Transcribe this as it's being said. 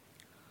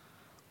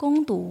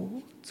恭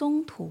读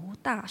宗徒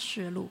大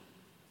事录。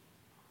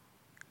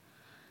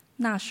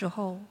那时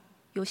候，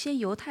有些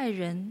犹太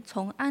人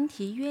从安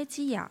提约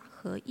基雅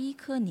和依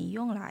科尼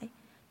雍来，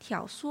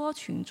挑唆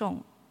群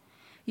众，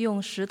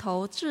用石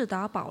头掷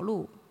打保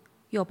禄，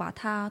又把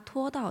他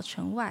拖到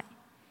城外，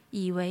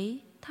以为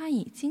他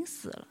已经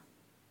死了。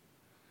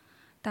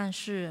但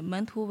是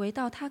门徒围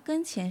到他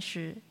跟前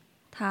时，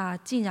他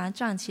竟然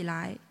站起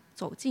来，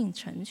走进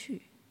城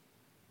去。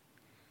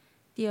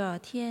第二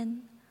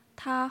天，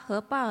他和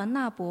巴尔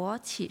纳伯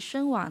起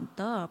身往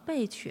德尔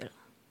贝去了。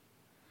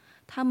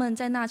他们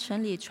在那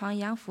城里传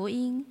扬福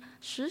音，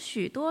使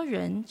许多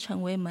人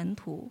成为门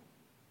徒。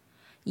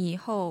以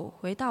后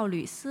回到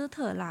吕斯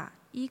特辣、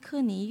依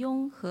科尼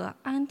雍和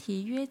安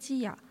提约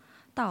基雅，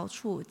到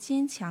处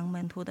坚强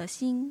门徒的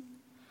心，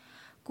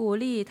鼓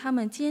励他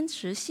们坚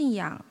持信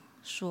仰，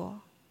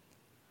说：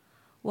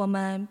我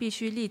们必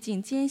须历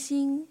尽艰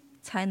辛，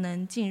才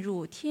能进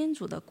入天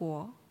主的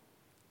国。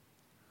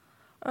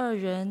二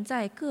人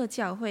在各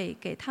教会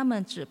给他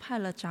们指派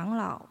了长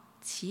老，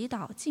祈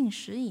祷禁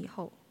食以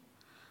后，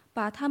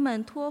把他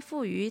们托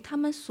付于他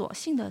们所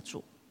信的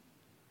主。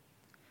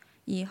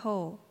以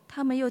后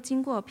他们又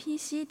经过丕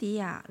息狄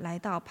雅来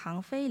到旁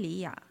非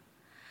里雅，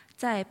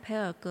在培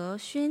尔革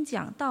宣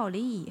讲道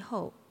理以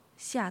后，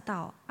下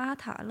到阿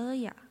塔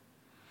肋雅，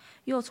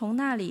又从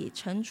那里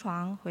乘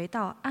船回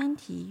到安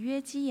提约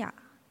基雅。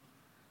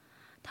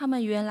他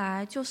们原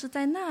来就是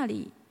在那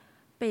里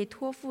被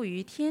托付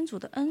于天主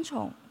的恩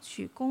宠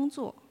去工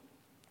作，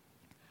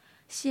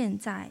现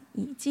在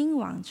已经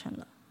完成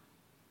了。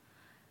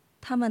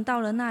他们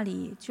到了那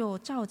里，就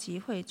召集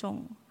会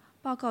众，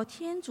报告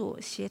天主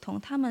协同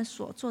他们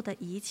所做的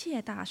一切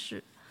大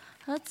事，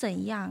和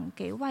怎样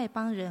给外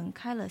邦人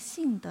开了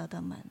信德的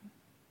门。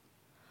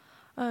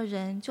二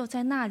人就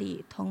在那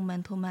里同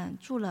门徒们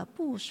住了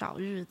不少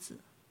日子。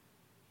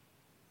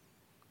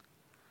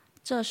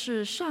这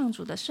是上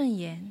主的圣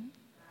言。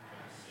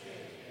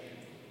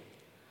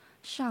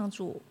上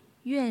主，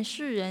愿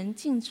世人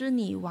尽知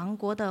你王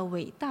国的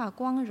伟大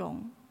光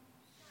荣。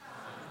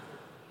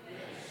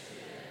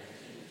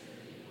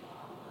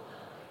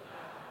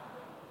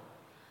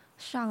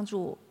上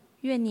主，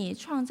愿你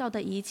创造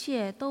的一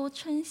切都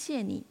称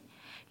谢你，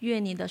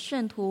愿你的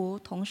圣徒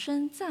同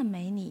声赞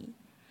美你，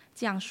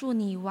讲述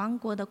你王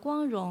国的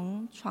光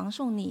荣，传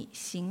颂你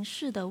行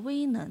事的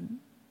威能。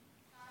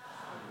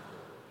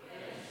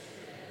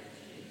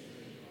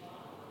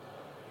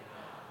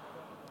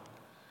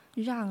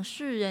让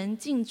世人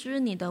尽知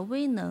你的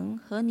威能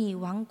和你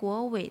王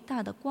国伟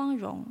大的光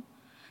荣。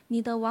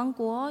你的王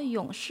国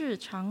永世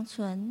长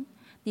存，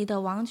你的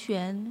王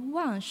权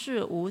万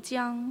世无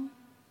疆。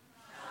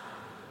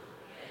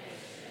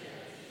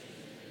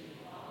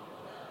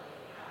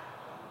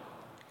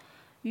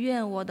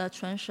愿我的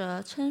唇舌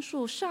称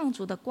述上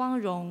主的光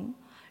荣，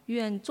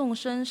愿众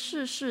生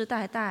世世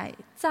代代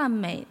赞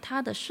美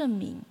他的圣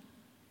名。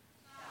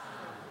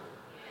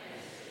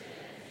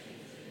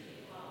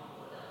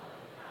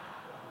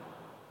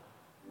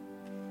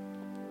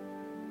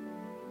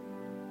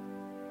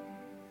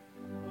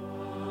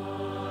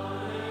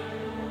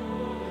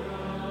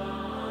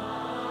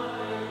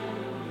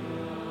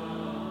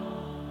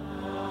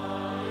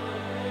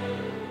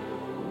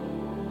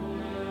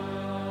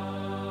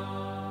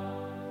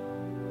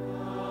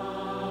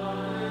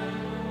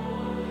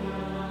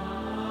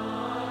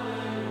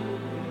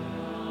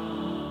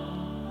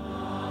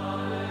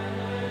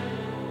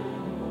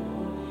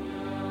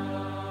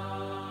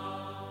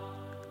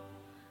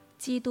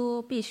基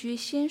督必须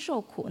先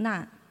受苦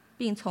难，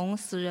并从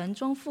死人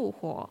中复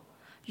活，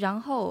然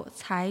后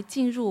才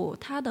进入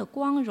他的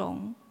光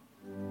荣。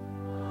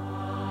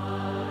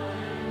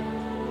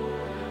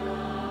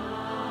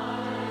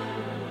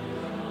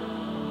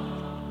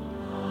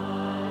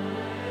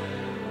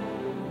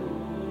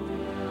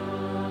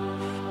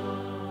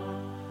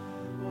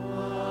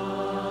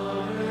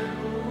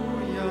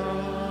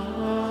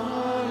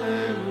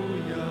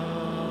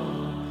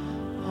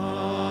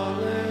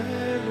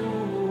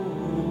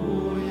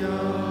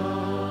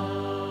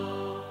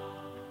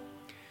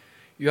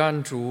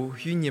愿主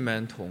与你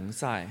们同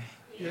在，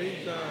愿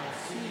你的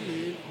心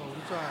灵同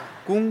在。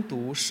恭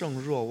读圣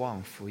若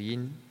望福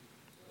音。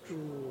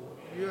主，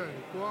愿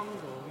光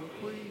荣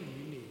归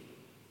于你。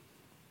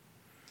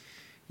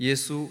耶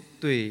稣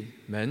对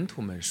门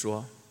徒们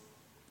说：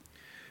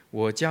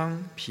我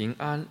将平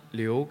安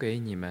留给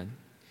你们，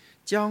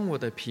将我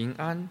的平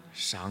安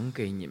赏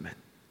给你们。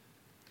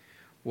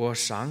我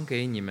赏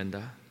给你们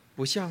的，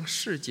不像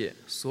世界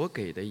所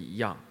给的一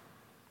样。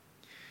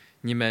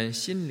你们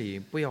心里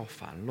不要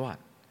烦乱，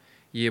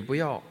也不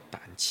要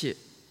胆怯。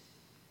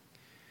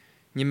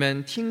你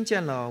们听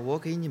见了我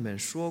给你们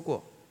说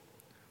过，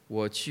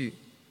我去，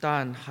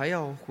但还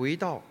要回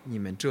到你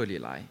们这里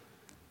来。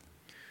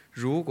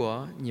如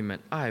果你们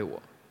爱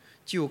我，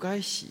就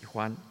该喜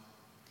欢，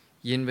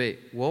因为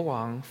我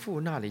往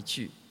父那里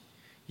去，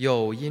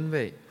又因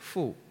为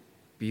父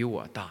比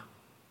我大。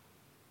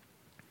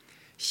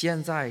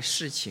现在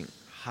事情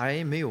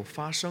还没有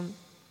发生，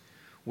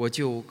我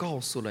就告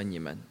诉了你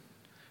们，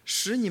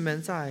使你们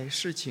在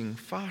事情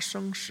发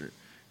生时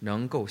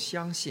能够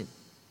相信。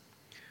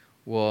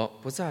我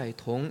不再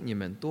同你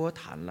们多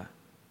谈了，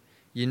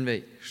因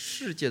为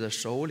世界的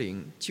首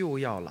领就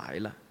要来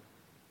了。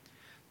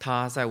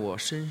他在我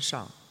身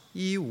上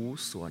一无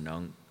所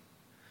能，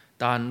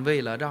但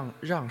为了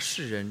让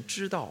世人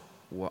知道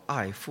我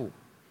爱父，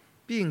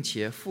并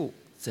且父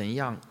怎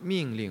样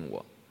命令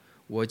我，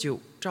我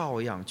就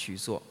照样去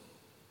做。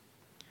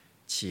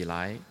起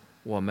来，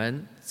我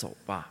们走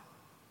吧。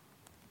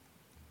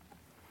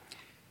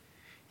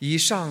以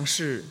上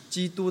是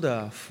基督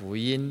的福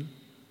音。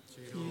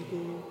基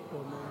督，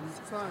我们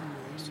赞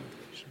美